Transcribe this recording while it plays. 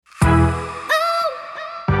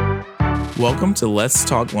Welcome to Let's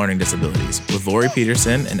Talk Learning Disabilities with Lori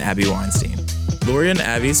Peterson and Abby Weinstein. Lori and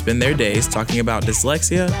Abby spend their days talking about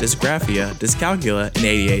dyslexia, dysgraphia, dyscalculia, and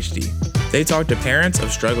ADHD. They talk to parents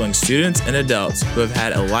of struggling students and adults who have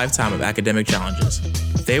had a lifetime of academic challenges.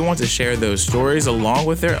 They want to share those stories along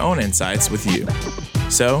with their own insights with you.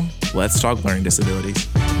 So, let's talk learning disabilities.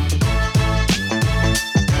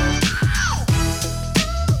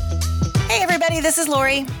 This is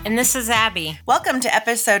Lori. And this is Abby. Welcome to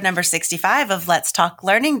episode number 65 of Let's Talk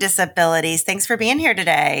Learning Disabilities. Thanks for being here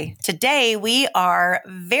today. Today, we are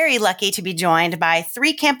very lucky to be joined by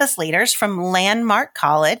three campus leaders from Landmark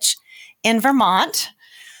College in Vermont.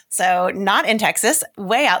 So not in Texas,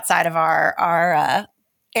 way outside of our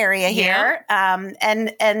area here. Yeah.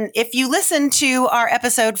 And if you listen to our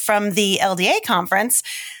episode from the LDA conference,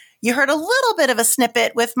 you heard a little bit of a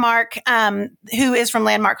snippet with Mark, who is from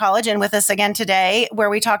Landmark College and with us again today, where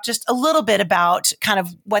we talked just a little bit about kind of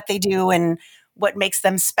what they do and what makes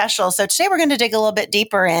them special. So today we're going to dig a little bit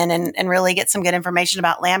deeper in and really get some good information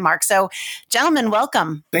about Landmark. So gentlemen,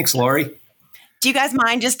 welcome. Thanks, Lori. Do you guys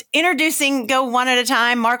mind just go one at a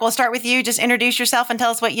time? Mark, we'll start with you. Just introduce yourself and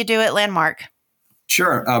tell us what you do at Landmark.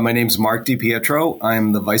 Sure. My name's Mark DiPietro.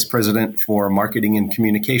 I'm the Vice President for Marketing and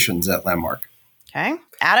Communications at Landmark. Okay.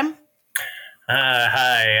 Adam?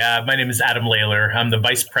 Hi, my name is Adam Lalor. I'm the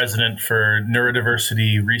Vice President for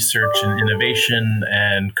Neurodiversity Research and Innovation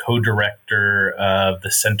and co-director of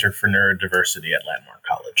the Center for Neurodiversity at Landmark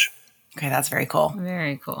College. Okay, that's very cool.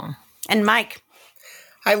 Very cool. And Mike?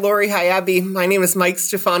 Hi, Lori. Hi, Abby. My name is Mike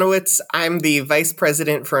Stefanowicz. I'm the Vice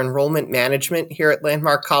President for Enrollment Management here at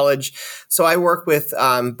Landmark College. So I work with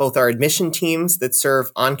both our admission teams that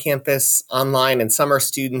serve on-campus, online, and summer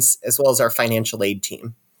students, as well as our financial aid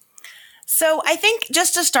team. So I think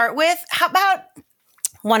just to start with, how about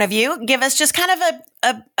one of you give us just kind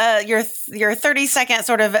of your 30-second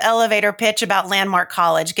sort of elevator pitch about Landmark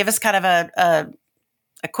College. Give us kind of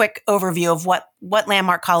a quick overview of what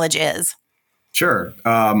Landmark College is. Sure.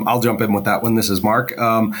 I'll jump in with that one. This is Mark.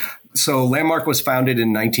 So Landmark was founded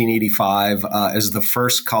in 1985 as the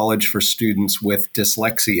first college for students with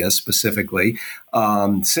dyslexia specifically.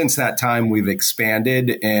 Since that time, we've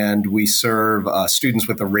expanded and we serve students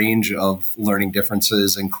with a range of learning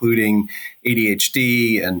differences, including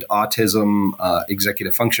ADHD and autism,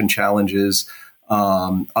 executive function challenges,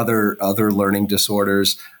 other learning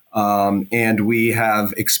disorders. And we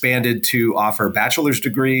have expanded to offer bachelor's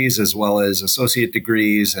degrees as well as associate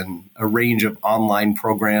degrees and a range of online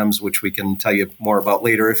programs, which we can tell you more about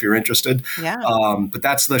later if you're interested. Yeah. But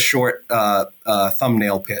that's the short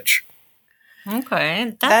thumbnail pitch.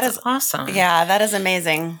 Okay. That is awesome. Yeah, that is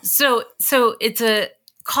amazing. So it's a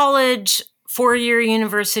college, 4-year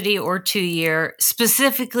university or 2-year,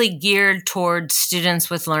 specifically geared towards students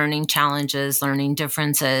with learning challenges, learning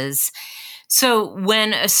differences. So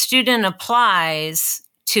when a student applies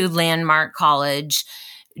to Landmark College,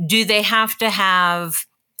 do they have to have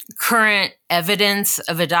current evidence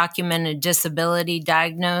of a documented disability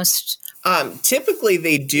diagnosed? Typically,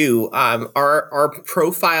 they do. Our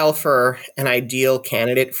profile for an ideal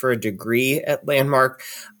candidate for a degree at Landmark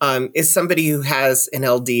is somebody who has an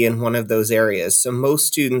LD in one of those areas. So most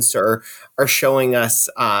students are showing us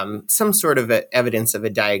some sort of evidence of a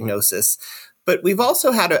diagnosis. But we've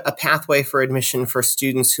also had a pathway for admission for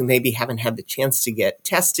students who maybe haven't had the chance to get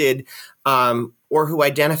tested or who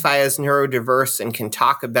identify as neurodiverse and can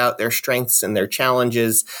talk about their strengths and their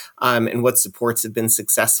challenges and what supports have been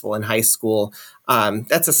successful in high school.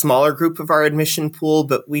 That's a smaller group of our admission pool,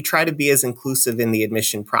 but we try to be as inclusive in the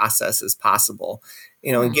admission process as possible.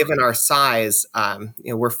 And given our size,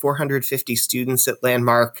 we're 450 students at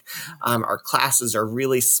Landmark. Our classes are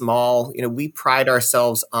really small. We pride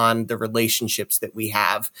ourselves on the relationships that we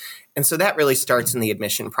have. And so that really starts in the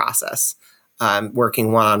admission process,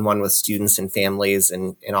 working one-on-one with students and families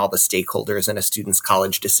and all the stakeholders in a student's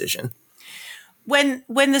college decision. When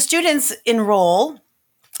the students enroll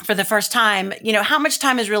for the first time, how much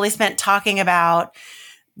time is really spent talking about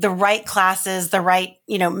the right classes, the right,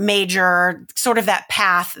 major, sort of that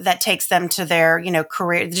path that takes them to their,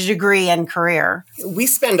 career, degree and career? We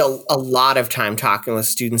spend a lot of time talking with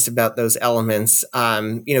students about those elements.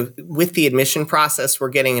 With the admission process, we're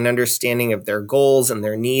getting an understanding of their goals and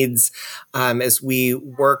their needs as we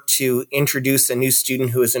work to introduce a new student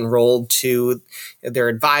who is enrolled to their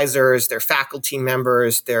advisors, their faculty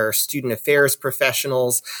members, their student affairs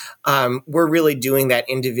professionals. We're really doing that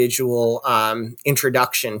individual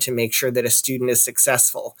introduction to make sure that a student is successful.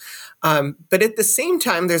 But at the same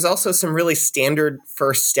time, there's also some really standard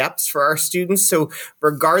first steps for our students. So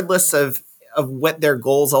regardless of of what their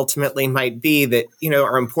goals ultimately might be that,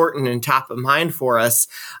 are important and top of mind for us,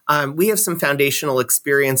 we have some foundational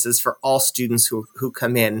experiences for all students who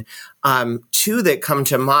come in. Two that come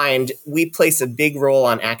to mind, we place a big role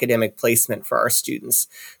on academic placement for our students.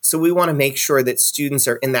 So we want to make sure that students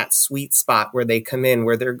are in that sweet spot where they come in,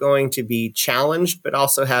 where they're going to be challenged, but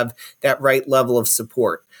also have that right level of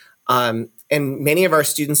support. And many of our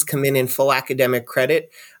students come in full academic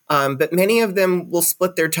credit, but many of them will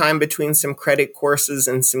split their time between some credit courses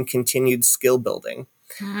and some continued skill building.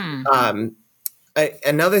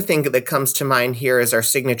 Another thing that comes to mind here is our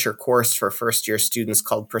signature course for first-year students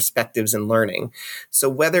called Perspectives in Learning. So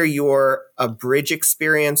whether you're a bridge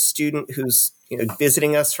experience student who's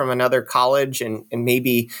visiting us from another college and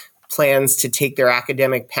maybe plans to take their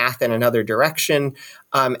academic path in another direction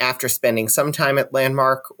after spending some time at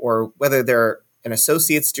Landmark, or whether they're an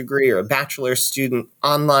associate's degree or a bachelor's student,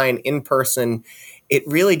 online, in person, it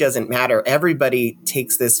really doesn't matter. Everybody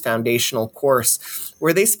takes this foundational course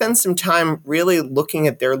where they spend some time really looking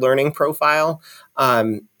at their learning profile,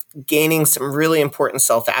 gaining some really important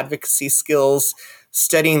self-advocacy skills,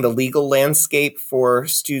 studying the legal landscape for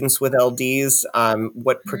students with LDs,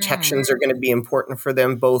 what protections are going to be important for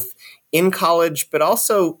them, both in college, but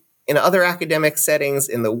also in other academic settings,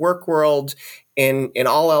 in the work world, in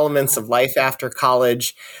all elements of life after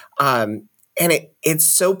college. And it's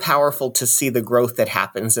so powerful to see the growth that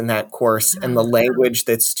happens in that course and the language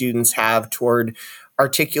that students have toward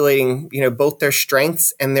articulating, both their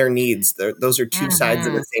strengths and their needs. Those are two sides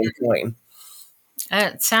of the same coin.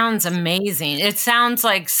 It sounds amazing. It sounds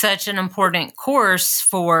like such an important course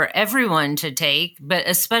for everyone to take, but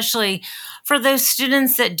especially for those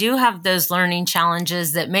students that do have those learning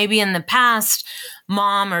challenges that maybe in the past,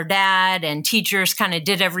 mom or dad and teachers kind of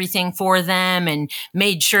did everything for them and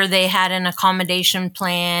made sure they had an accommodation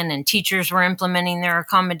plan and teachers were implementing their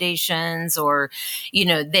accommodations, or,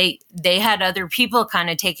 they had other people kind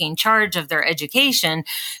of taking charge of their education.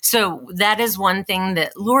 So that is one thing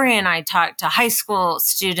that Lori and I talk to high school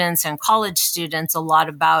students and college students a lot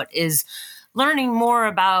about, is learning more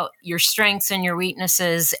about your strengths and your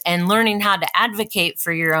weaknesses and learning how to advocate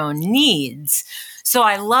for your own needs. So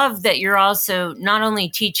I love that you're also not only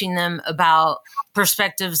teaching them about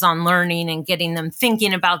perspectives on learning and getting them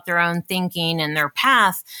thinking about their own thinking and their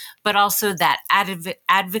path, but also that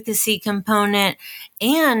advocacy component.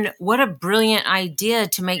 And what a brilliant idea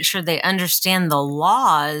to make sure they understand the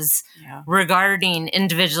laws regarding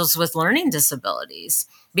individuals with learning disabilities,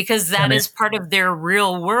 because that is part of their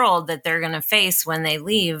real world that they're going to face when they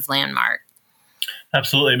leave Landmark.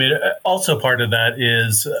 Absolutely. Also part of that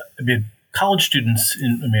is, college students,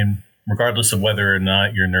 regardless of whether or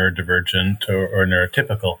not you're neurodivergent or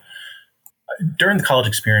neurotypical, during the college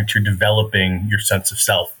experience, you're developing your sense of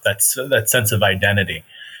self, that sense of identity.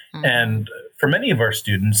 Mm-hmm. And for many of our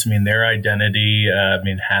students, their identity,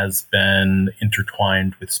 has been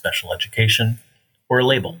intertwined with special education or a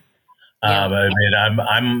label. Yeah.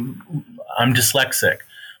 I'm dyslexic,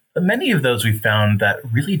 but many of those we found that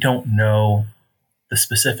really don't know the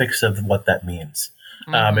specifics of what that means.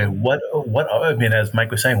 Mm-hmm. As Mike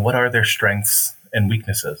was saying, what are their strengths and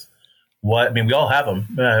weaknesses? We all have them.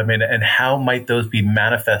 And how might those be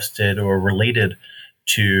manifested or related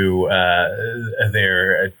to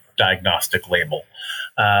their diagnostic label?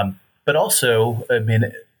 But also,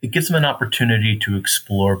 it gives them an opportunity to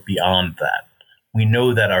explore beyond that. We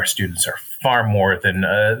know that our students are far more than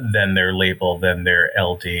their label, than their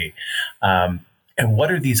LD. And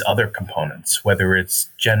what are these other components, whether it's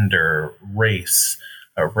gender, race,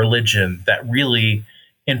 religion, that really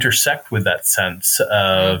intersect with that sense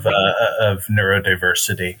of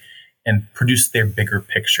neurodiversity and produce their bigger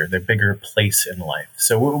picture, their bigger place in life.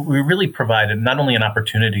 So we really provided not only an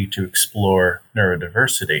opportunity to explore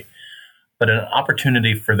neurodiversity, but an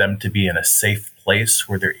opportunity for them to be in a safe place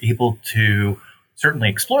where they're able to certainly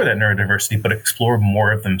explore that neurodiversity, but explore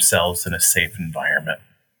more of themselves in a safe environment.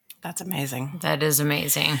 That's amazing. That is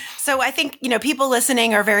amazing. So I think, people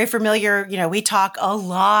listening are very familiar. We talk a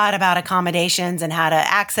lot about accommodations and how to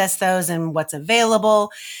access those and what's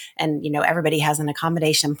available. And, everybody has an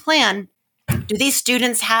accommodation plan. Do these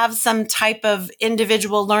students have some type of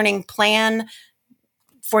individual learning plan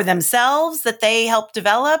for themselves that they help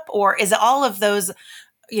develop? Or is all of those,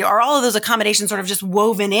 are all of those accommodations sort of just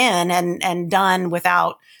woven in and done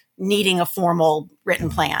without needing a formal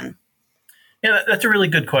written plan? Yeah, that's a really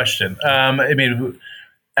good question.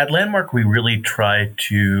 At Landmark, we really try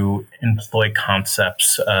to employ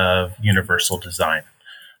concepts of universal design.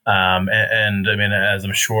 As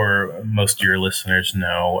I'm sure most of your listeners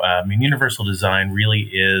know, universal design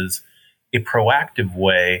really is a proactive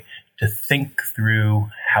way to think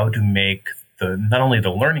through how to make not only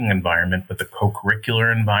the learning environment, but the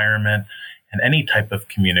co-curricular environment and any type of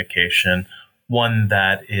communication, one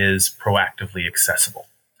that is proactively accessible.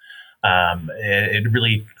 It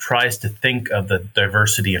really tries to think of the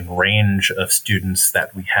diversity and range of students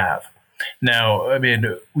that we have. Now, I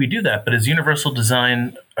mean, we do that, but is universal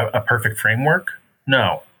design a perfect framework?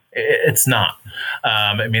 No, it's not.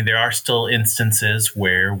 I mean, there are still instances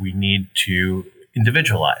where we need to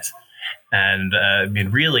individualize. And I mean,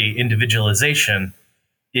 really, individualization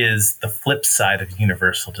is the flip side of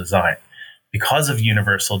universal design. Because of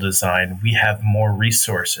universal design, we have more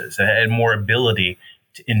resources and more ability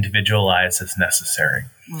to individualize as necessary.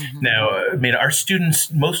 Mm-hmm. Now, I mean, our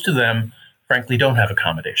students, most of them, frankly, don't have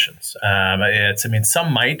accommodations.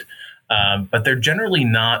 Some might, but they're generally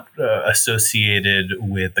not associated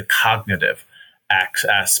with the cognitive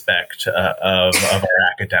aspect of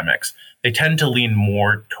our academics. They tend to lean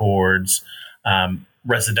more towards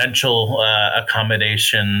residential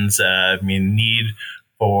accommodations, need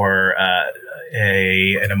for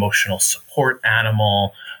an emotional support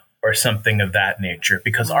animal or something of that nature,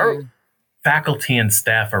 because our faculty and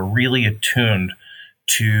staff are really attuned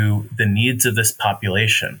to the needs of this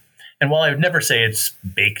population. And while I would never say it's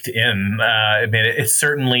baked in, it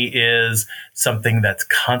certainly is something that's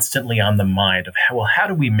constantly on the mind of how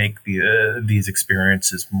do we make these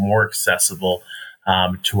experiences more accessible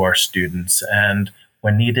to our students? And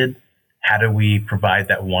when needed, how do we provide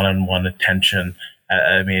that one-on-one attention,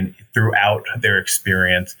 throughout their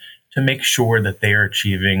experience to make sure that they are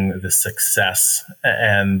achieving the success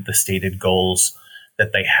and the stated goals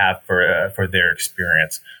that they have for their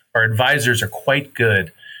experience. Our advisors are quite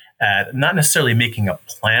good at not necessarily making a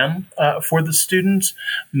plan for the students,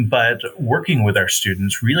 but working with our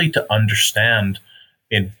students really to understand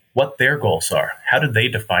what their goals are. How do they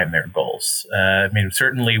define their goals?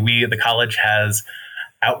 Certainly the college has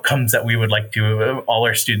outcomes that we would like all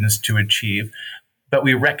our students to achieve, but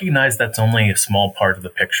we recognize that's only a small part of the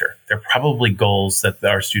picture. There are probably goals that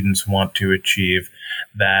our students want to achieve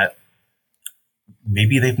that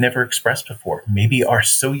maybe they've never expressed before, maybe are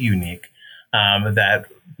so unique that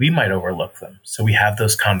we might overlook them. So we have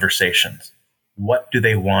those conversations. What do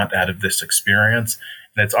they want out of this experience?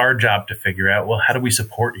 And it's our job to figure out, well, how do we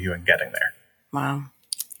support you in getting there? Wow.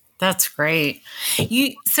 That's great.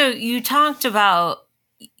 You talked about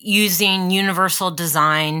using universal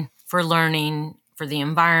design for learning, for the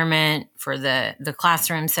environment, for the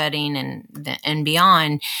classroom setting and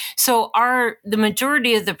beyond. So are the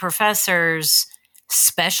majority of the professors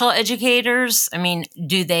special educators?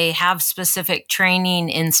 Do they have specific training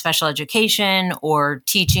in special education or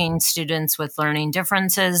teaching students with learning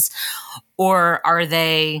differences? Or are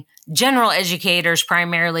they general educators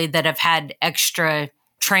primarily that have had extra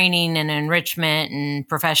training and enrichment and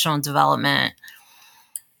professional development?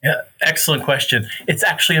 Yeah, excellent question. It's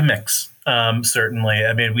actually a mix, certainly.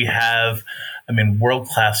 We have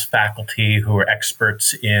world-class faculty who are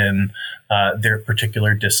experts in their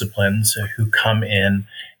particular disciplines who come in,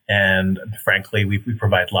 and frankly, we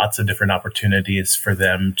provide lots of different opportunities for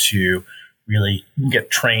them to really get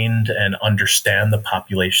trained and understand the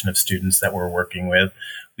population of students that we're working with.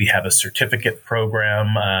 We have a certificate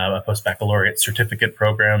program, a post-baccalaureate certificate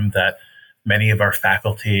program that many of our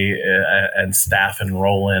faculty and staff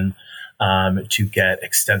enroll in to get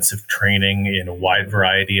extensive training in a wide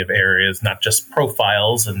variety of areas, not just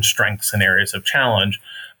profiles and strengths and areas of challenge,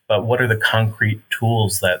 but what are the concrete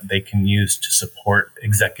tools that they can use to support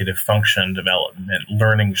executive function development,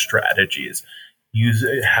 learning strategies,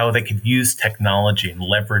 how they could use technology and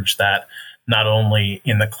leverage that not only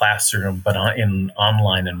in the classroom, but in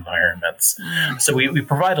online environments. So we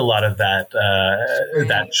provide a lot of that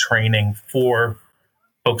training for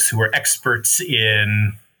folks who are experts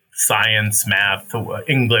in science, math,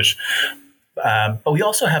 English. But we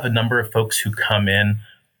also have a number of folks who come in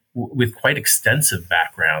with quite extensive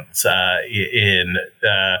backgrounds in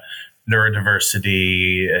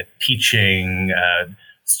neurodiversity, teaching,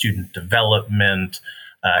 student development,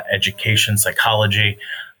 education, psychology.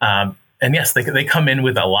 And yes, they come in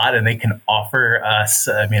with a lot, and they can offer us,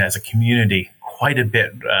 as a community, quite a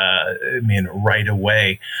bit, right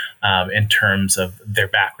away, in terms of their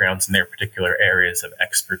backgrounds and their particular areas of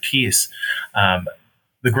expertise.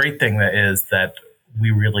 The great thing is that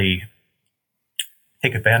we really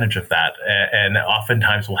take advantage of that, and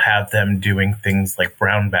oftentimes we'll have them doing things like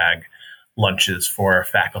brown bag lunches for our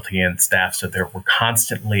faculty and staff, so that we're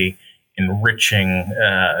constantly enriching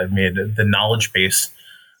the knowledge base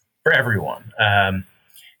for everyone.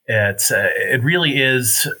 It's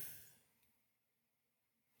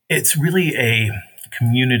really a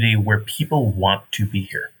community where people want to be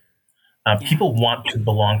here. People want to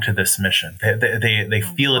belong to this mission. They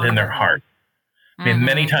feel it in their heart. I mean,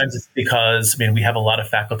 many times it's because, we have a lot of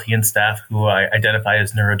faculty and staff who identify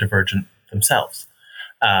as neurodivergent themselves.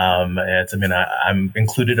 I'm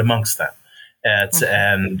included amongst them. And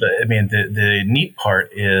the neat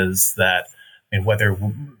part is that, whether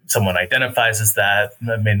someone identifies as that,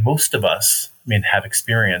 most of us, have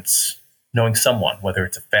experience knowing someone, whether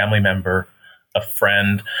it's a family member, a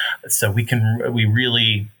friend. So we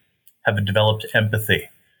really have developed empathy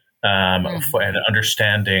for an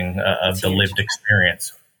understanding of the lived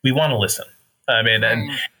experience. We want to listen. And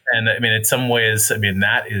in some ways,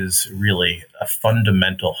 that is really a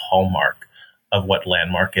fundamental hallmark of what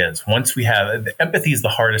Landmark is. Once we have empathy is the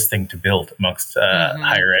hardest thing to build amongst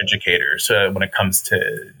higher educators when it comes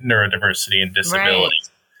to neurodiversity and disability. Right.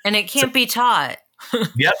 And it can't be taught.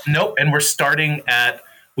 Yep. Nope. And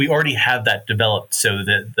we already have that developed, so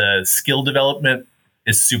that the skill development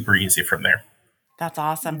is super easy from there. That's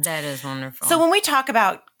awesome. That is wonderful. So when we talk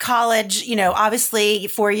about college, obviously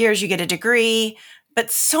 4 years, you get a degree, but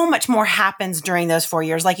so much more happens during those 4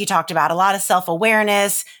 years. Like you talked about, a lot of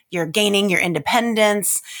self-awareness, you're gaining your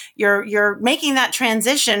independence, you're making that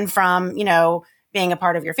transition from, being a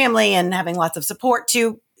part of your family and having lots of support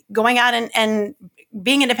to going out and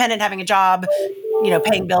being independent, having a job,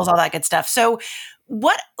 paying bills, all that good stuff. So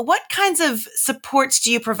what kinds of supports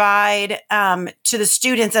do you provide to the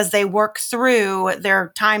students as they work through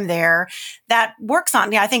their time there that works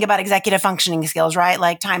on, I think about executive functioning skills, right?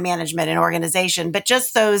 Like time management and organization, but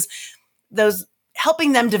just those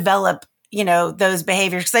helping them develop, those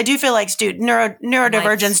behaviors. Because I do feel like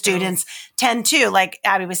neurodivergent students tend to, like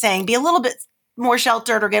Abby was saying, be a little bit more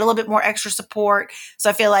sheltered or get a little bit more extra support. So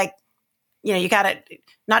I feel like, you got to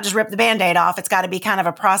not just rip the Band-Aid off. It's got to be kind of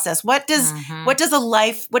a process. What does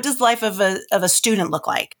life of a student look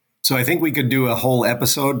like? So I think we could do a whole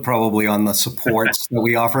episode probably on the supports that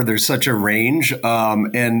we offer. There's such a range,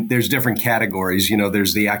 and there's different categories.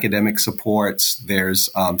 There's the academic supports, there's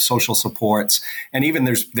social supports, and even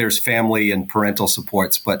there's family and parental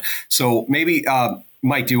supports. But so maybe,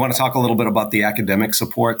 Mike, do you want to talk a little bit about the academic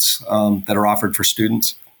supports that are offered for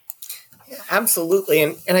students? Absolutely.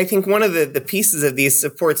 And I think one of the pieces of these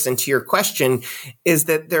supports, and to your question, is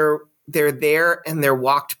that they're there and they're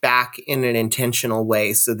walked back in an intentional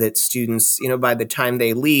way so that students, by the time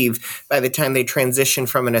they leave, by the time they transition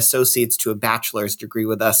from an associate's to a bachelor's degree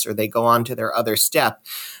with us, or they go on to their other step,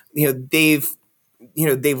 they've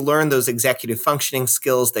learned those executive functioning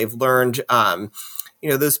skills. They've learned,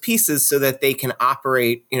 those pieces so that they can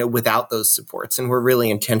operate, without those supports. And we're really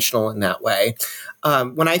intentional in that way.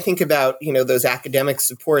 When I think about, those academic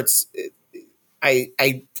supports,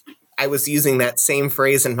 I was using that same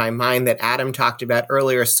phrase in my mind that Adam talked about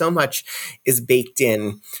earlier. So much is baked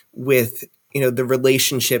in with, the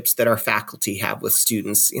relationships that our faculty have with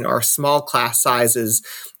students, our small class sizes,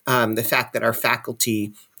 the fact that our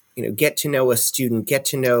faculty, get to know a student, get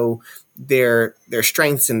to know their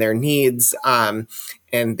strengths and their needs,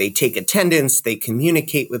 and they take attendance, they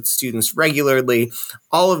communicate with students regularly.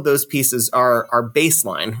 All of those pieces are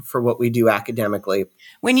baseline for what we do academically.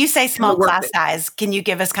 When you say small class size, can you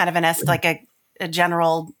give us kind of a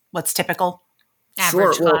general, what's typical?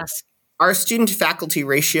 Average Sure. class. Our student to faculty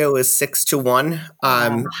ratio is 6 to 1.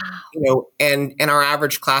 And our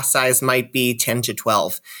average class size might be 10 to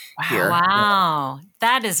 12 here. Wow.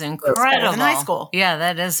 That is incredible. Better than high school. Yeah,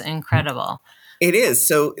 that is incredible. It is.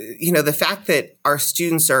 So, the fact that our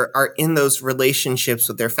students are in those relationships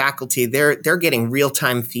with their faculty, they're getting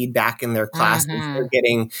real-time feedback in their classes. They're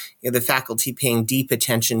getting the faculty paying deep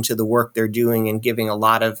attention to the work they're doing and giving a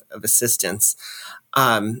lot of assistance.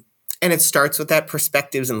 And it starts with that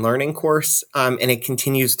perspectives and learning course, and it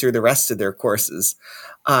continues through the rest of their courses.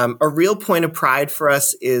 A real point of pride for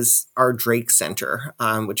us is our Drake Center,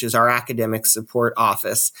 which is our academic support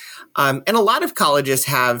office. And a lot of colleges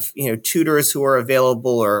have, tutors who are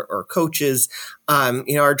available or coaches.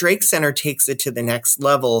 Our Drake Center takes it to the next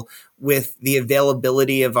level with the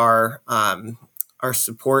availability of our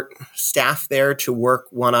support staff there to work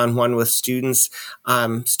one-on-one with students.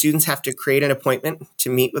 Students have to create an appointment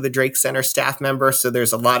to meet with a Drake Center staff member. So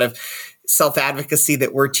there's a lot of self-advocacy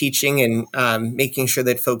that we're teaching and making sure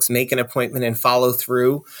that folks make an appointment and follow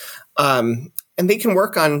through. And they can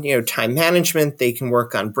work on, time management. They can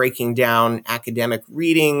work on breaking down academic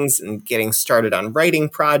readings and getting started on writing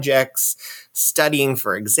projects, studying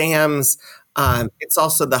for exams. It's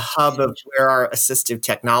also the hub of where our assistive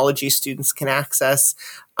technology students can access.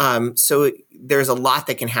 There's a lot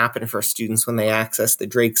that can happen for students when they access the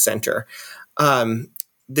Drake Center.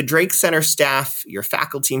 the Drake Center staff, your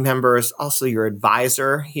faculty members, also your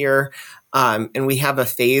advisor here. And we have a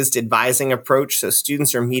phased advising approach. So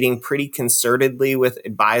students are meeting pretty concertedly with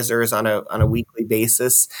advisors on a weekly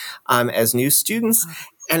basis as new students.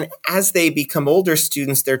 And as they become older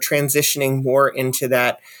students, they're transitioning more into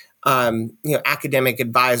that academic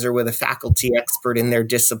advisor with a faculty expert in their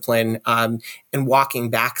discipline, and walking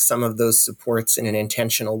back some of those supports in an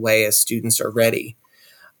intentional way as students are ready.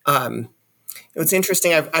 It's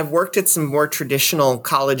interesting. I've worked at some more traditional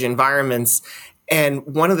college environments, and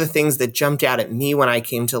one of the things that jumped out at me when I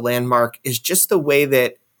came to Landmark is just the way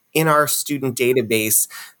that in our student database,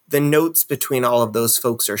 the notes between all of those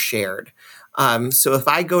folks are shared. So if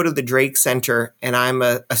I go to the Drake Center and I'm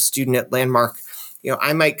a student at Landmark,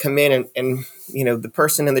 I might come in and the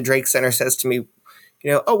person in the Drake Center says to me,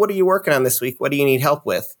 oh, what are you working on this week? What do you need help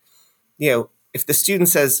with? If the student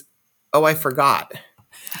says, oh, I forgot,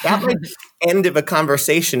 that might be the end of a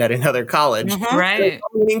conversation at another college. Mm-hmm. Right.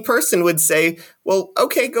 A meeting person would say, well,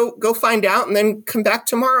 okay, go find out and then come back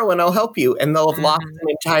tomorrow and I'll help you. And they'll have lost an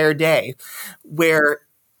entire day. Where,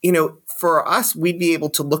 for us, we'd be able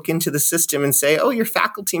to look into the system and say, oh, your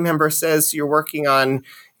faculty member says you're working on,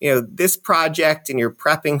 this project and you're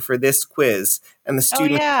prepping for this quiz. And the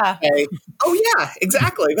student say, oh, yeah,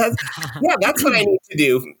 exactly. That's what I need to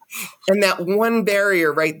do. And that one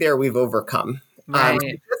barrier right there we've overcome. Right.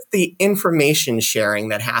 Just the information sharing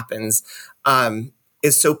that happens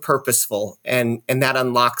is so purposeful, and that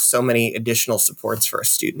unlocks so many additional supports for a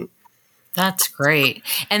student. That's great.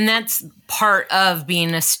 And that's part of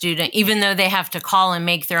being a student. Even though they have to call and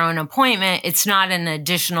make their own appointment, it's not an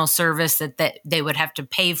additional service that they would have to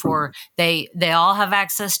pay for. They all have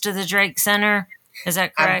access to the Drake Center. Is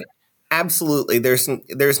that correct? Absolutely. There's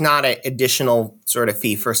not an additional sort of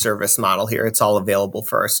fee for service model here. It's all available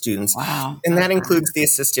for our students. Wow. And that includes the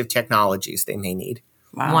assistive technologies they may need.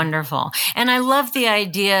 Wow. Wonderful. And I love the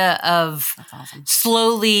idea of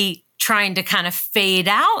slowly trying to kind of fade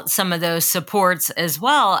out some of those supports as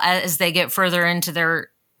well as they get further into their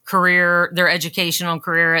career, their educational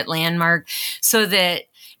career at Landmark, so that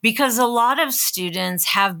because a lot of students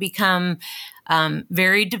have become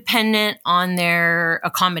very dependent on their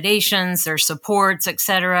accommodations, their supports, et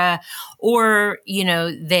cetera. Or,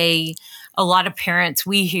 a lot of parents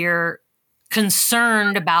we hear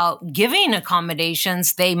concerned about giving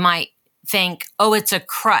accommodations. They might think, oh, it's a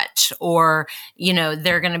crutch, or,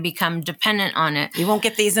 they're going to become dependent on it. You won't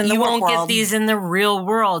get these in the real world. You won't get these in the real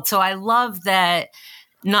world. So I love that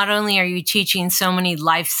not only are you teaching so many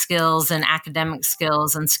life skills and academic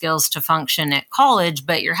skills and skills to function at college,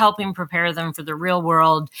 but you're helping prepare them for the real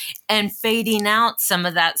world and fading out some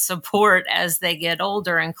of that support as they get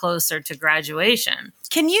older and closer to graduation.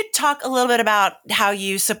 Can you talk a little bit about how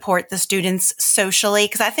you support the students socially?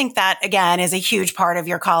 Because I think that, again, is a huge part of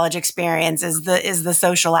your college experience is the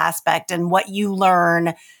social aspect and what you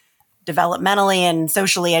learn developmentally and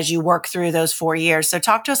socially as you work through those 4 years. So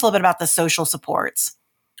talk to us a little bit about the social supports.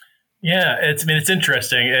 Yeah, it's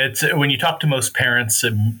interesting. It's when you talk to most parents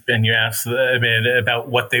and you ask about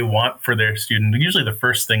what they want for their student. Usually, the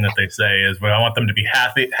first thing that they say is, "Well, I want them to be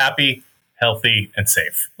happy, healthy, and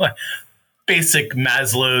safe." Basic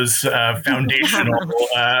Maslow's foundational,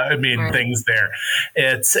 things there.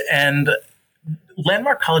 And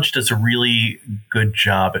Landmark College does a really good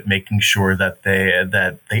job at making sure that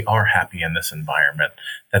they are happy in this environment,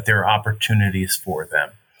 that there are opportunities for them,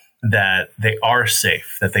 that they are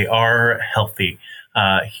safe, that they are healthy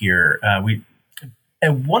here.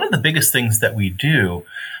 And one of the biggest things that we do,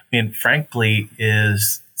 frankly,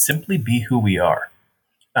 is simply be who we are.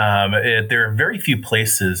 There are very few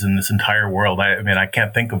places in this entire world, I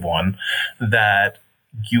can't think of one, that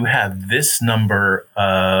you have this number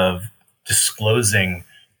of disclosing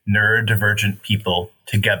neurodivergent people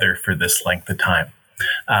together for this length of time.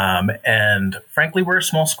 And frankly, we're a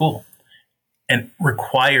small school. And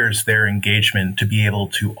requires their engagement to be able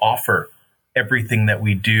to offer everything that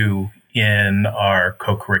we do in our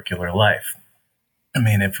co-curricular life.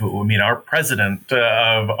 Our president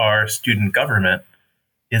of our student government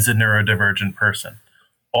is a neurodivergent person.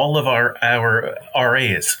 All of our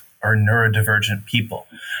RAs are neurodivergent people.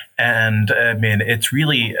 And it's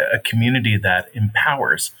really a community that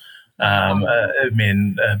empowers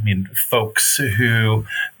folks who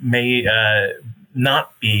may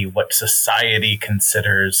not be what society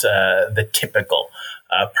considers the typical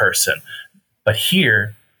person, but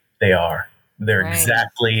here they are. They're right.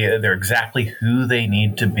 exactly who they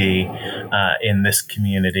need to be in this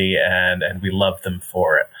community, and we love them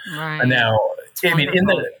for it. Right. Now,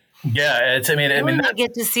 Yeah, I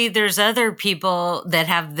get to see there's other people that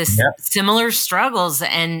have this Yep. similar struggles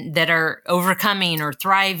and that are overcoming or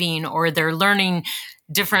thriving, or they're learning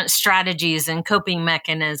different strategies and coping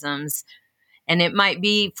mechanisms. And it might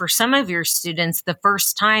be for some of your students the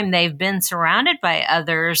first time they've been surrounded by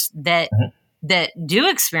others that do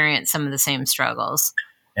experience some of the same struggles.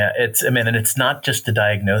 Yeah, and it's not just a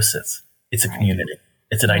diagnosis. It's a community.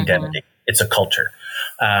 It's an identity. It's a culture.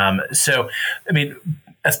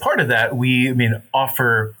 As part of that, we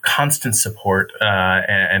offer constant support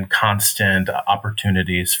and constant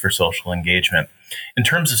opportunities for social engagement. In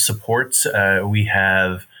terms of supports, we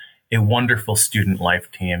have a wonderful student life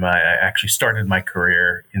team. I actually started my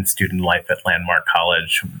career in student life at Landmark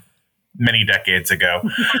College many decades ago.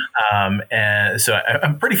 And so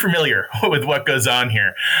I'm pretty familiar with what goes on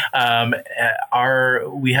here.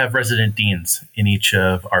 We have resident deans in each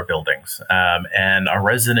of our buildings. And our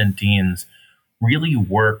resident deans really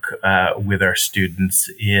work with our students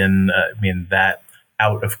in that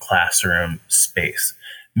out of classroom space,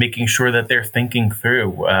 making sure that they're thinking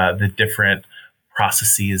through the different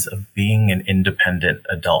processes of being an independent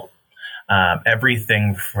adult.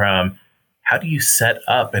 Everything from how do you set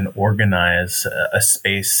up and organize a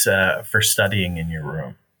space for studying in your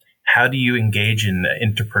room? How do you engage in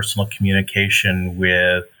interpersonal communication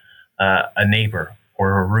with a neighbor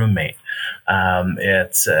or a roommate?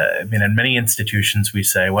 In many institutions we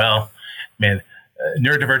say,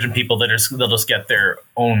 neurodivergent people, they'll just get their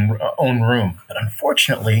own room. But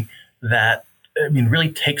unfortunately, that really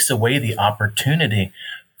takes away the opportunity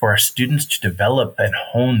for our students to develop and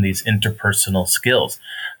hone these interpersonal skills.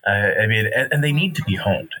 And they need to be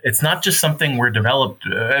honed. It's not just something we develop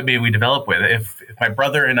with. If my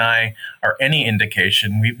brother and I are any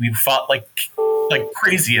indication, we fought like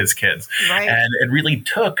crazy as kids. Right. And it really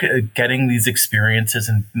took getting these experiences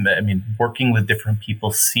and working with different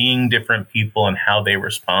people, seeing different people and how they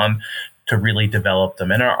respond to really develop them.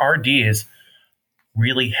 And our RDs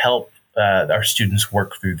really help our students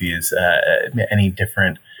work through these any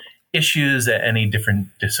different issues, any different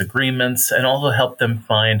disagreements, and also help them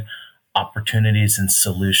find opportunities and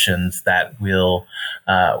solutions that will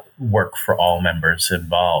work for all members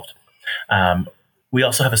involved. We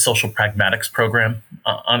also have a social pragmatics program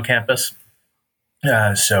on campus.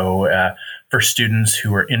 So for students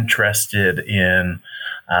who are interested in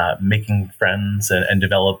making friends and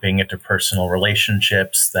developing interpersonal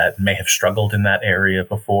relationships that may have struggled in that area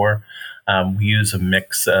before, we use a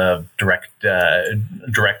mix of direct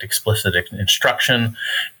explicit instruction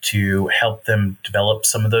to help them develop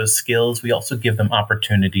some of those skills. We also give them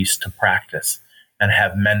opportunities to practice and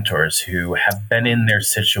have mentors who have been in their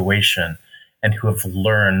situation and who have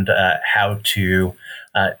learned how to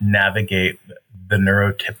navigate the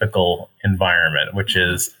neurotypical environment, which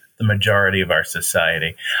is the majority of our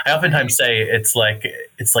society. I oftentimes say it's like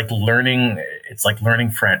learning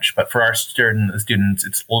French, but for our students,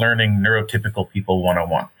 it's learning neurotypical people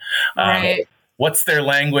 101. Right. What's their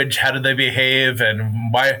language? How do they behave?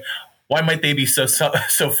 And why might they be so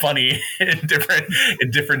funny in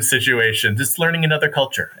different situations? It's learning another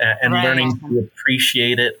culture and Right. learning to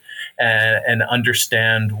appreciate it and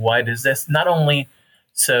understand why does this, not only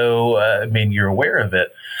so you're aware of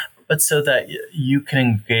it, but so that you can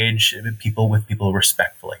engage people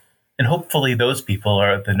respectfully. And hopefully those people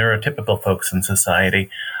are the neurotypical folks in society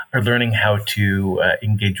are learning how to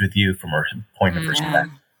engage with you from a point of respect.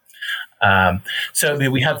 So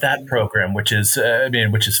we have that program, which is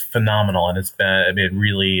phenomenal, and it's been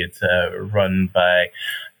it's run by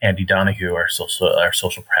Andy Donahue, our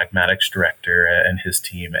social pragmatics director, and his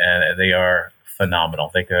team, and they are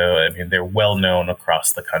phenomenal. They're well known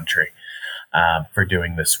across the country for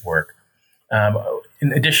doing this work.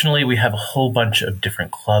 Additionally, we have a whole bunch of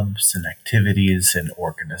different clubs and activities and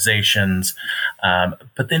organizations.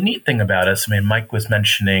 But the neat thing about us, Mike was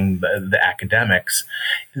mentioning the academics.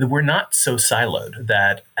 We're not so siloed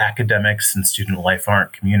that academics and student life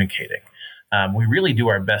aren't communicating. We really do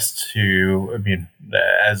our best to,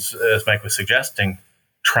 as Mike was suggesting,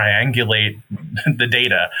 triangulate the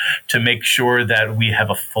data to make sure that we have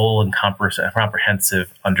a full and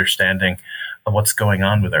comprehensive understanding of what's going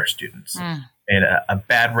on with our students. And a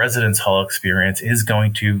bad residence hall experience is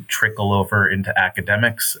going to trickle over into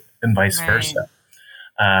academics and vice versa.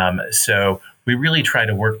 So we really try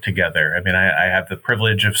to work together. I have the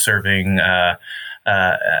privilege of serving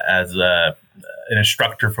as an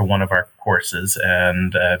instructor for one of our courses.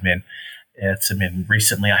 And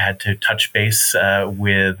recently I had to touch base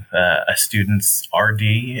with a student's RD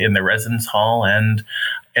in the residence hall and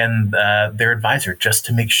their advisor, just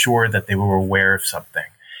to make sure that they were aware of something.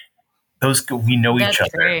 We know each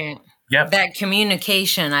other. Great. that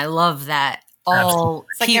communication. I love that.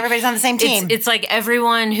 It's like everybody's on the same team. It's like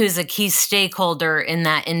everyone who's a key stakeholder in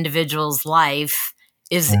that individual's life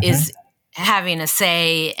is having a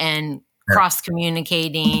say and cross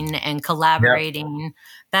communicating and collaborating.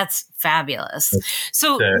 That's fabulous.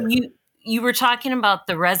 So you were talking about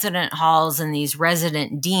the resident halls and these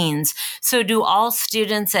resident deans. So do all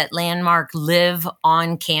students at Landmark live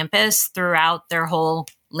on campus throughout their whole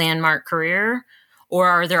Landmark career? Or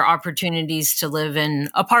are there opportunities to live in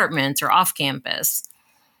apartments or off campus?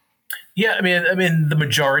 Yeah, I mean, the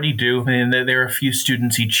majority do. I mean, there are a few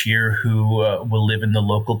students each year who will live in the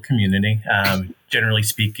local community. Generally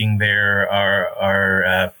speaking, there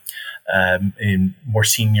are in more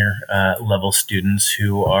senior level students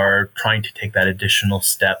who are trying to take that additional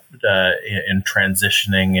step in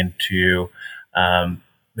transitioning into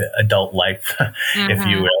adult life, if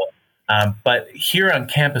you will. But here on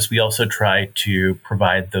campus, we also try to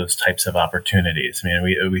provide those types of opportunities. I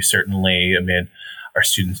mean, we certainly, our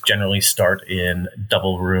students generally start in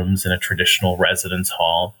double rooms in a traditional residence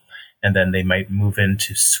hall, and then they might move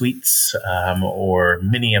into suites or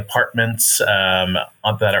mini apartments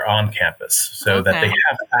that are on campus so that they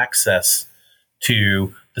have access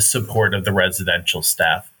to the support of the residential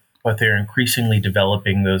staff. But they're increasingly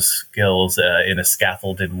developing those skills in a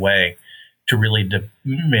scaffolded way to really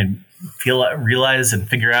realize and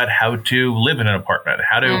figure out how to live in an apartment,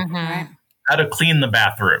 how to clean the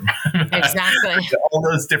bathroom, exactly, all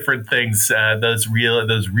those different things, those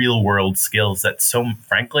real world skills that, so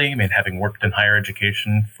frankly, having worked in higher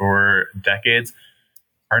education for decades,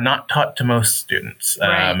 are not taught to most students.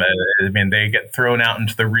 Right. They get thrown out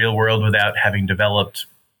into the real world without having developed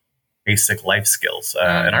basic life skills,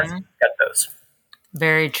 and our students get those.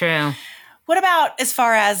 Very true. What about as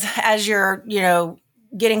far as you're,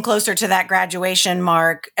 getting closer to that graduation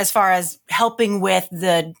mark, as far as helping with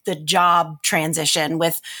the job transition,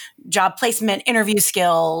 with job placement, interview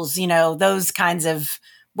skills, those kinds of,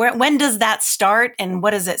 when does that start and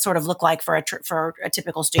what does it sort of look like for a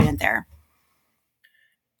typical student there?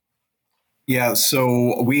 Yeah,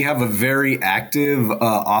 so we have a very active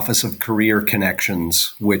Office of Career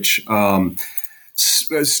Connections, which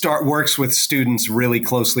works with students really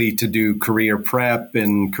closely to do career prep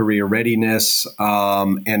and career readiness.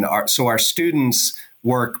 So our students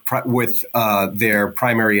work with their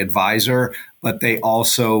primary advisor, but they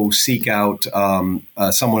also seek out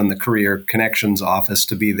someone in the Career Connections office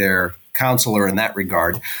to be their counselor in that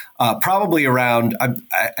regard. Probably around,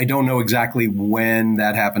 I don't know exactly when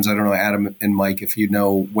that happens. I don't know, Adam and Mike, if you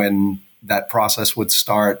know when that process would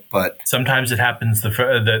start, but sometimes it happens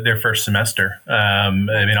their first semester.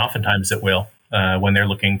 Oftentimes it will when they're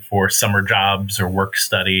looking for summer jobs or work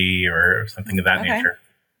study or something of that nature.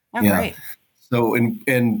 Oh, yeah. Great. So,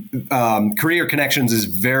 Career Connections is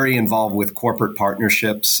very involved with corporate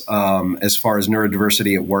partnerships as far as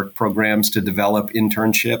neurodiversity at work programs to develop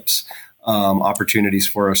internships, opportunities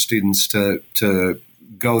for our students to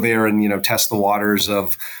go there and test the waters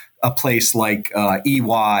of a place like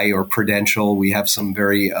EY or Prudential. We have some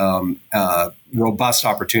very robust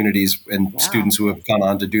opportunities and students who have gone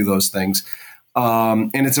on to do those things.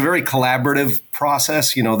 And it's a very collaborative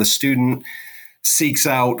process. The student seeks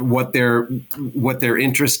out what they're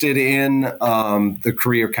interested in. The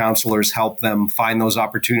career counselors help them find those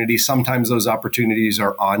opportunities. Sometimes those opportunities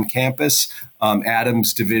are on campus.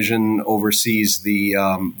 Adam's division oversees the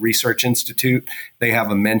Research Institute. They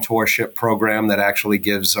have a mentorship program that actually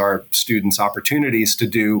gives our students opportunities to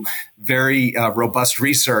do very robust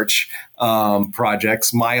research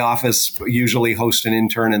projects. My office usually hosts an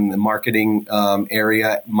intern in the marketing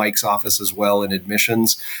area, Mike's office as well in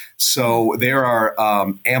admissions. So there are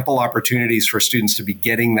ample opportunities for students to be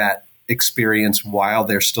getting that experience while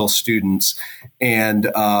they're still students.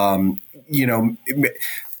 And,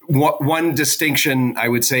 one distinction I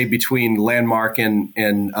would say between Landmark and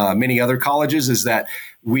many other colleges is that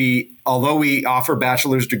although we offer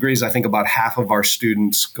bachelor's degrees, I think about half of our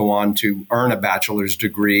students go on to earn a bachelor's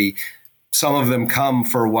degree. Some of them come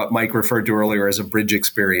for what Mike referred to earlier as a bridge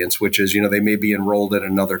experience, which is, they may be enrolled at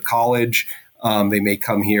another college. They may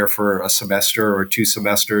come here for a semester or 2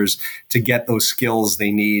 semesters to get those skills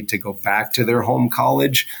they need to go back to their home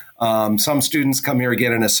college. Some students come here to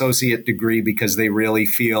get an associate degree because they really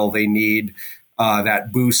feel they need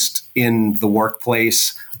that boost in the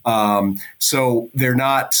workplace. So they're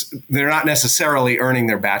not necessarily earning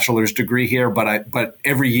their bachelor's degree here, but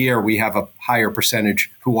every year we have a higher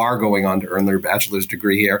percentage who are going on to earn their bachelor's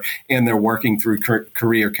degree here, and they're working through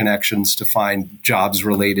Career Connections to find jobs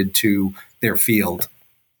related to their field.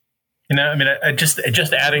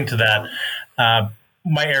 Just adding to that,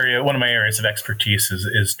 one of my areas of expertise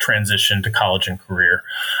is transition to college and career.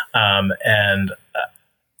 And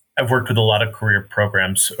I've worked with a lot of career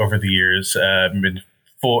programs over the years,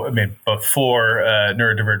 both for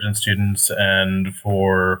neurodivergent students and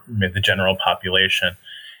for the general population.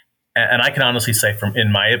 And I can honestly say,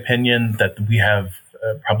 in my opinion, that we have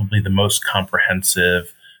probably the most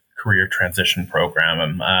comprehensive career transition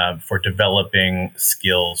program for developing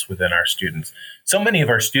skills within our students. So many of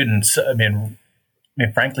our students,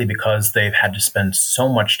 frankly, because they've had to spend so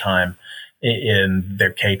much time in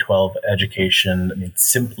their K-12 education,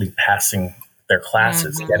 simply passing their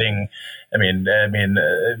classes, getting,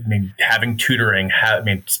 having tutoring,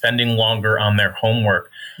 spending longer on their homework.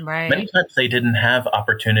 Right. Many times they didn't have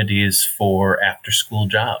opportunities for after-school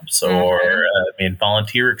jobs or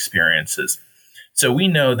volunteer experiences. So we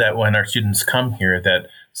know that when our students come here, that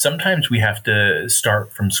sometimes we have to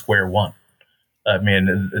start from square one.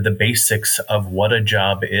 The basics of what a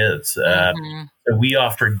job is. We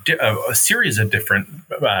offer a series of different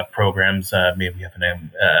programs. We have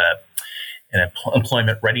an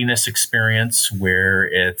employment readiness experience where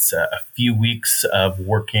it's a few weeks of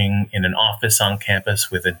working in an office on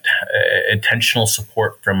campus with intentional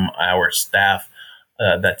support from our staff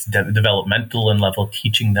that's developmental in level,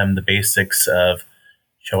 teaching them the basics of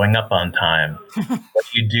showing up on time. What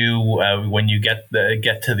do you do when you get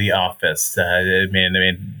to the office?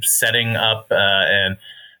 Setting up and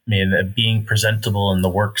being presentable in the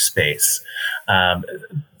workspace.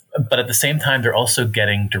 But at the same time, they're also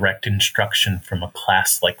getting direct instruction from a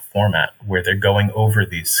class-like format where they're going over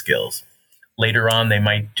these skills. Later on, they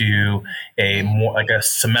might do a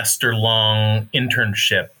semester-long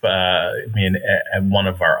internship at one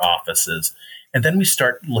of our offices. And then we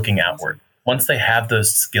start looking outward. Once they have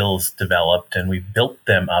those skills developed and we've built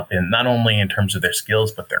them up in not only in terms of their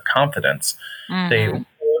skills, but their confidence,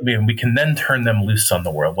 we can then turn them loose on the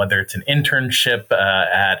world, whether it's an internship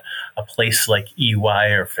at a place like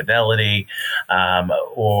EY or Fidelity, and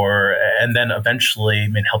then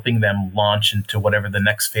eventually helping them launch into whatever the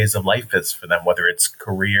next phase of life is for them, whether it's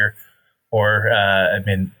career or,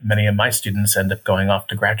 many of my students end up going off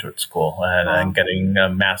to graduate school and getting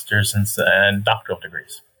master's and doctoral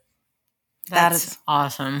degrees. That is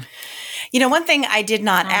awesome. One thing I did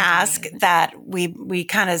not ask that we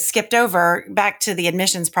kind of skipped over back to the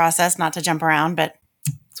admissions process, not to jump around, but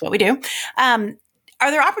it's what we do. Are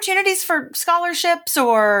there opportunities for scholarships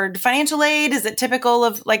or financial aid? Is it typical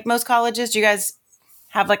of like most colleges? Do you guys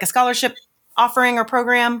have like a scholarship offering or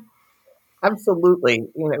program? Absolutely.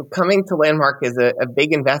 Coming to Landmark is a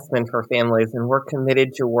big investment for families, and we're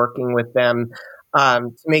committed to working with them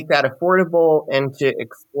to make that affordable and to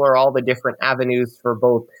explore all the different avenues for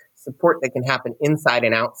both support that can happen inside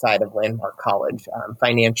and outside of Landmark College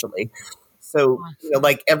financially. So,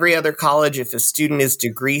 like every other college, if a student is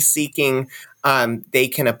degree seeking, they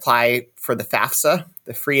can apply for the FAFSA,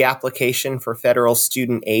 the free application for federal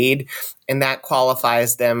student aid, and that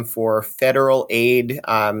qualifies them for federal aid,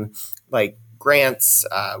 like grants,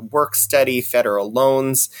 work study, federal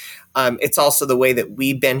loans. It's also the way that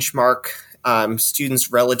we benchmark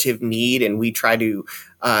students' relative need, and we try to,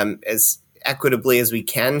 as equitably as we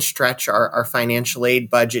can, stretch our financial aid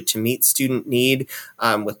budget to meet student need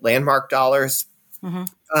with Landmark dollars.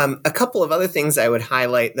 A couple of other things I would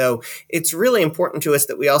highlight, though, it's really important to us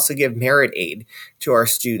that we also give merit aid to our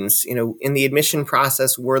students. In the admission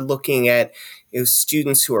process, we're looking at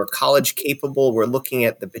students who are college capable. We're looking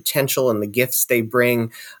at the potential and the gifts they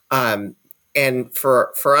bring. And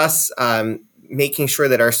for us, making sure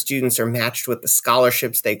that our students are matched with the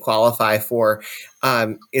scholarships they qualify for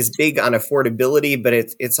is big on affordability, but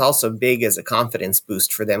it's also big as a confidence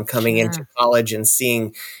boost for them coming into college and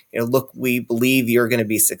seeing, look, we believe you're going to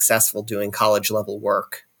be successful doing college level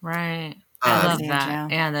work. Right. I love that.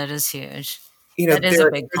 Yeah, that is huge. That is a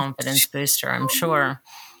big confidence booster, I'm sure.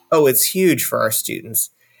 Oh, it's huge for our students.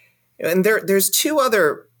 And there's two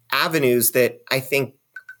other avenues that I think,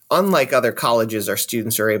 unlike other colleges, our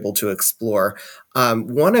students are able to explore.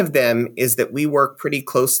 One of them is that we work pretty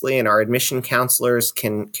closely, and our admission counselors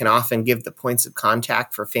can often give the points of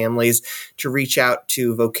contact for families to reach out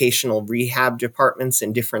to vocational rehab departments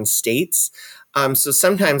in different states. So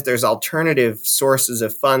sometimes there's alternative sources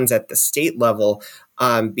of funds at the state level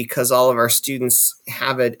because all of our students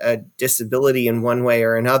have a disability in one way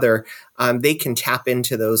or another. They can tap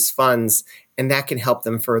into those funds, and that can help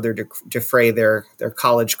them further defray their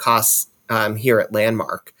college costs here at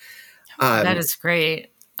Landmark. That is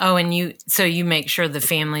great. Oh, and you make sure the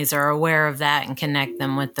families are aware of that and connect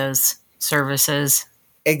them with those services.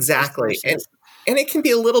 Exactly. And it can be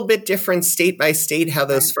a little bit different state by state how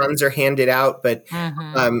those funds are handed out. But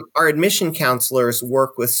our admission counselors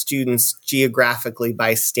work with students geographically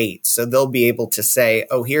by state. So they'll be able to say,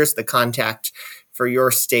 oh, here's the contact for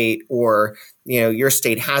your state, or, your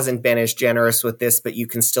state hasn't been as generous with this, but you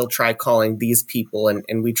can still try calling these people.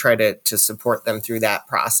 And we try to support them through that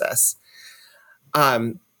process.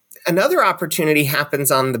 Another opportunity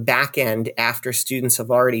happens on the back end after students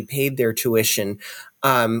have already paid their tuition.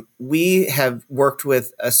 We have worked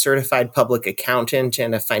with a certified public accountant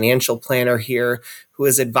and a financial planner here who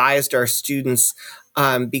has advised our students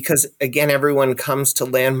because, again, everyone comes to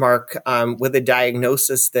Landmark with a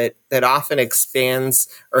diagnosis that often expands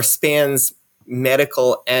or spans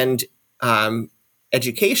medical and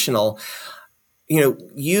educational.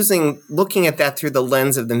 Looking at that through the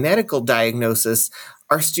lens of the medical diagnosis,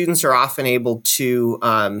 our students are often able to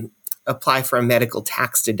apply for a medical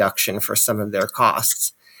tax deduction for some of their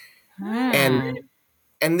costs. And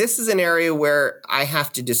this is an area where I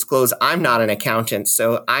have to disclose I'm not an accountant,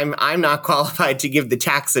 so I'm not qualified to give the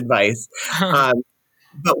tax advice.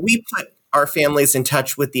 But we put our families in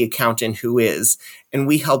touch with the accountant who is, and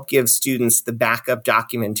we help give students the backup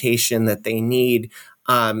documentation that they need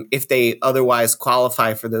if they otherwise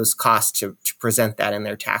qualify for those costs to present that in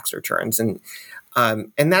their tax returns. And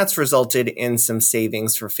that's resulted in some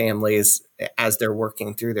savings for families as they're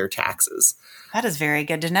working through their taxes. That is very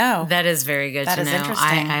good to know. That is very good to know. That is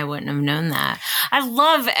interesting. I wouldn't have known that. I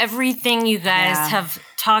love everything you guys have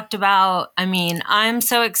talked about. I mean, I'm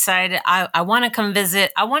so excited. I want to come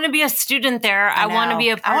visit. I want to be a student there. I want to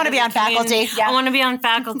be I want to be on faculty. Yeah. I want to be on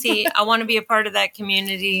faculty. I want to be a part of that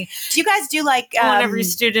community. Do you guys do like I want every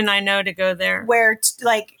student I know to go there. Where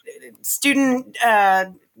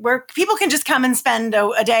where people can just come and spend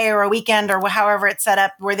a day or a weekend or however it's set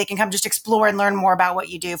up, where they can come just explore and learn more about what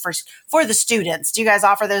you do for the students? Do you guys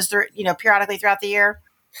offer those periodically throughout the year?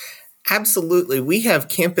 Absolutely. We have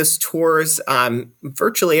campus tours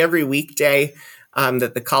virtually every weekday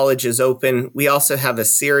that the college is open. We also have a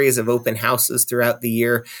series of open houses throughout the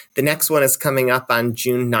year. The next one is coming up on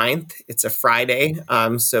June 9th. It's a Friday.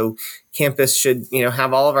 So campus should,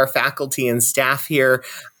 have all of our faculty and staff here.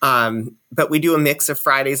 But we do a mix of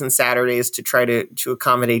Fridays and Saturdays to try to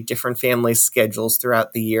accommodate different family schedules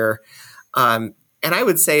throughout the year. And I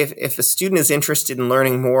would say if a student is interested in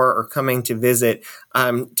learning more or coming to visit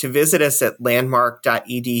us at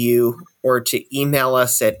landmark.edu or to email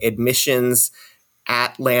us at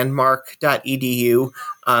admissions@landmark.edu.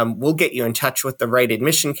 We'll get you in touch with the right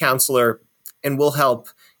admission counselor, and we'll help,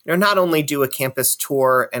 not only do a campus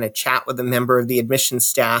tour and a chat with a member of the admissions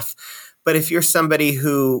staff, but if you're somebody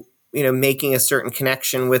who, making a certain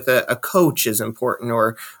connection with a coach is important,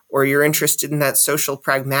 or you're interested in that social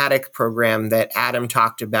pragmatic program that Adam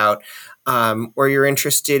talked about, or you're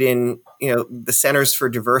interested in, the Centers for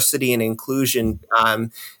Diversity and Inclusion,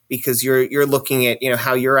 because you're looking at,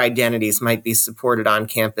 how your identities might be supported on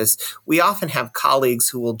campus. We often have colleagues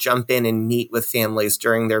who will jump in and meet with families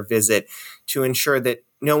during their visit to ensure that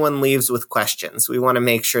no one leaves with questions. We want to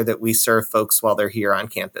make sure that we serve folks while they're here on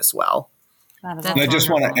campus well. I just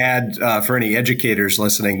want to add, for any educators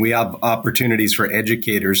listening, we have opportunities for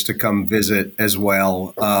educators to come visit as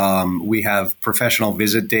well. We have professional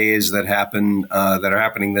visit days that are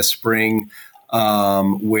happening this spring,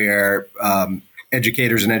 where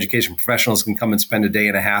educators and education professionals can come and spend a day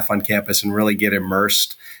and a half on campus and really get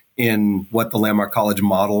immersed in what the Landmark College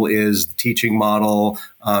model is, the teaching model,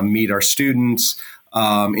 meet our students.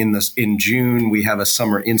 In June, we have a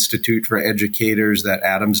summer institute for educators that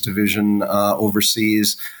Adam's division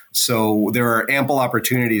oversees. So there are ample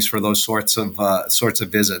opportunities for those sorts of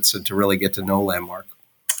visits and to really get to know Landmark.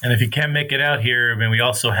 And if you can't make it out here, we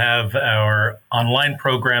also have our online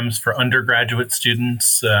programs for undergraduate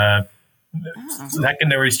students,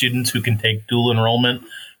 secondary students who can take dual enrollment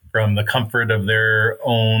from the comfort of their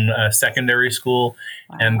own secondary school.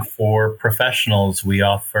 Wow. And for professionals, we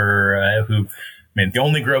offer the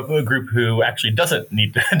only group who actually doesn't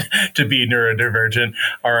need to be neurodivergent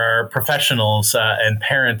are professionals and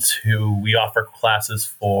parents who we offer classes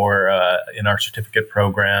for in our certificate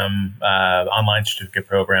program, online certificate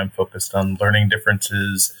program focused on learning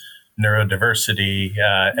differences, neurodiversity,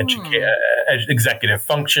 executive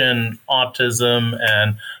function, autism,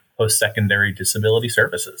 and post-secondary disability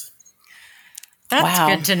services.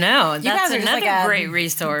 That's good to know. You guys are another great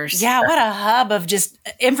resource. Yeah, what a hub of just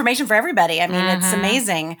information for everybody. I mean, It's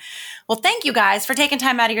amazing. Well, thank you guys for taking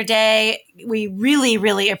time out of your day. We really,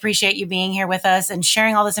 really appreciate you being here with us and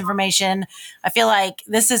sharing all this information. I feel like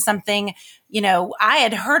this is something, I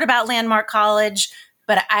had heard about Landmark College,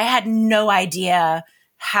 but I had no idea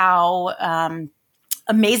how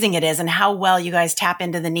amazing it is and how well you guys tap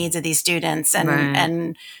into the needs of these students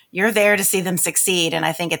and you're there to see them succeed. And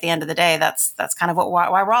I think at the end of the day, that's kind of why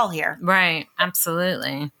we're all here. Right.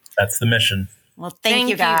 Absolutely. That's the mission. Well, thank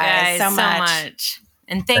you guys so much.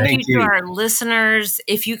 And thank you to our listeners.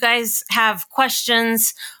 If you guys have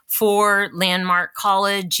questions for Landmark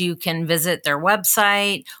College, you can visit their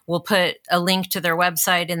website. We'll put a link to their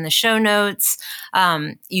website in the show notes.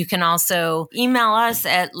 You can also email us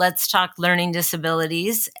at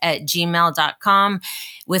letstalklearningdisabilities@gmail.com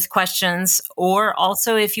with questions, or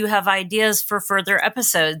also if you have ideas for further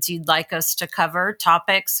episodes you'd like us to cover,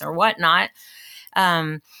 topics or whatnot.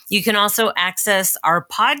 You can also access our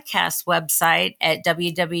podcast website at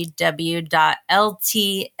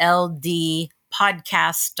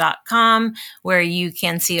www.ltldpodcast.com, where you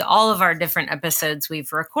can see all of our different episodes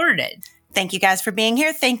we've recorded. Thank you guys for being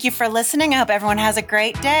here. Thank you for listening. I hope everyone has a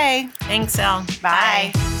great day. Thanks, Elle.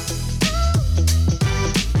 Bye.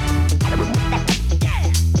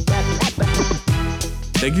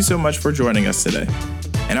 Thank you so much for joining us today.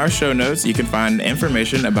 In our show notes, you can find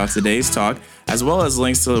information about today's talk, as well as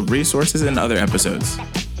links to resources and other episodes.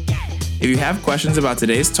 If you have questions about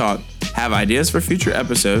today's talk, have ideas for future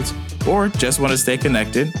episodes, or just want to stay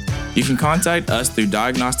connected, you can contact us through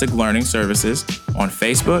Diagnostic Learning Services on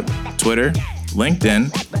Facebook, Twitter, LinkedIn,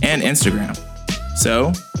 and Instagram.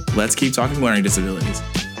 So, let's keep talking learning disabilities.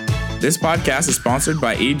 This podcast is sponsored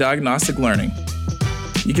by eDiagnostic Learning.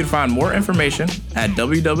 You can find more information at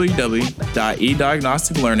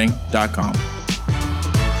www.ediagnosticlearning.com.